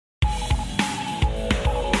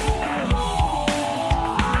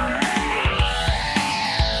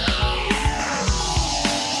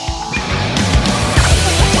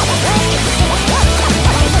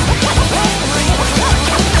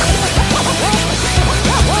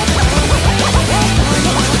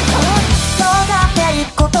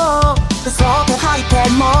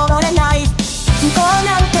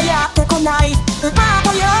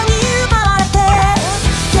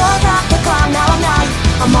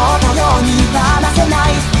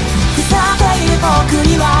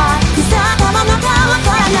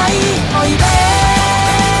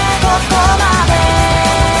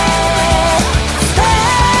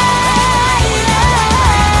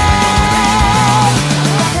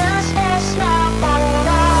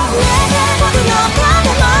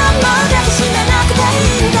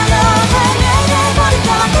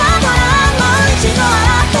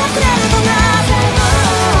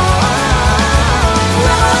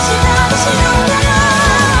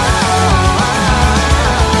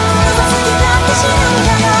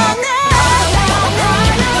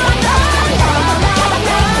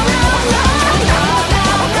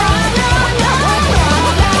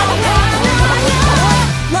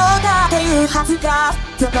が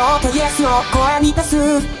ドローとイエスを声に出す。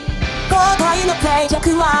後悔の脆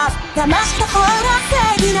弱は騙した方が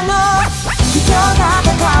正義なの。人だって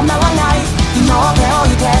構わない、妹を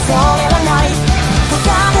行けそれはない。他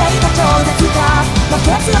でいた超絶がバケ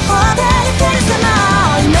ツの方で行ける狭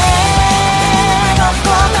い目どこ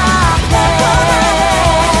まで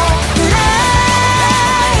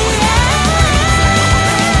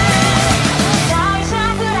大事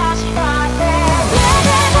な暮らしたって目で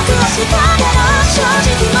僕はしたけど正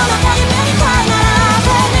直者が夢みたいならて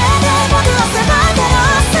めえで僕は狭いけど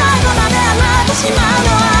最後まで甘ってしまうの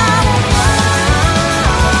は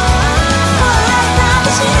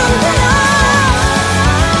死ぬんだよ。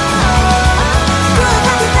空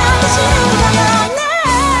覚だって死ぬんだよね。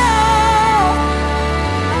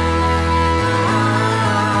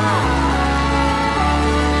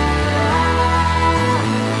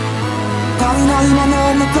足りないもの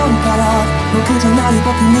を望むから僕じゃない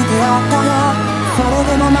僕に出会ったよ。それ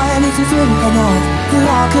でも前に進むけどク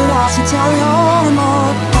ラクラしちゃうよ。俺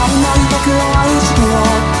も足りない僕を愛してよ。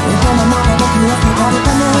でもまだ僕を疲れ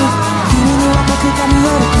たね。君には僕が見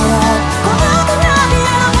えるから孤独なピ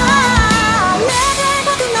アノが目で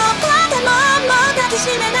僕の肩ももう抱き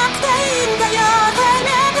しめなくていいんだよ。て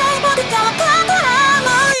めえで僕が分かったら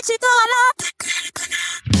もう一度笑ってくれるかな。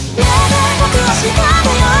目で僕を叱っ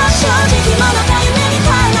てよ。正直者が夢み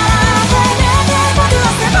たいならてめえで僕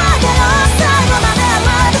は狭いけど最後まで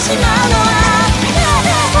甘えてしまうのは目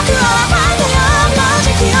で僕を甘えてよ。もう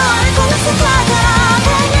時期をあるこの世界から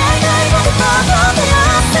てめえで僕と思ってよ。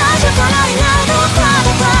最初からいないどっか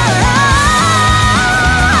だから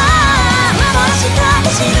幻だって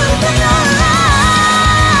知るんだよ。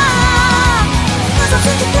嘘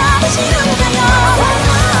つきだって知るんだよ。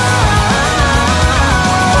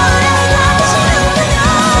俺だって知るんだよ。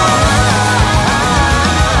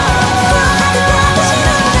空白だって知る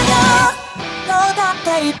んだよ。どうだって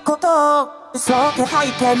いいこと嘘って吐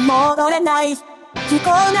いて戻れない。不幸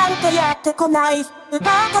なんてやってこない。奪っ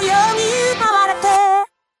たように奪わ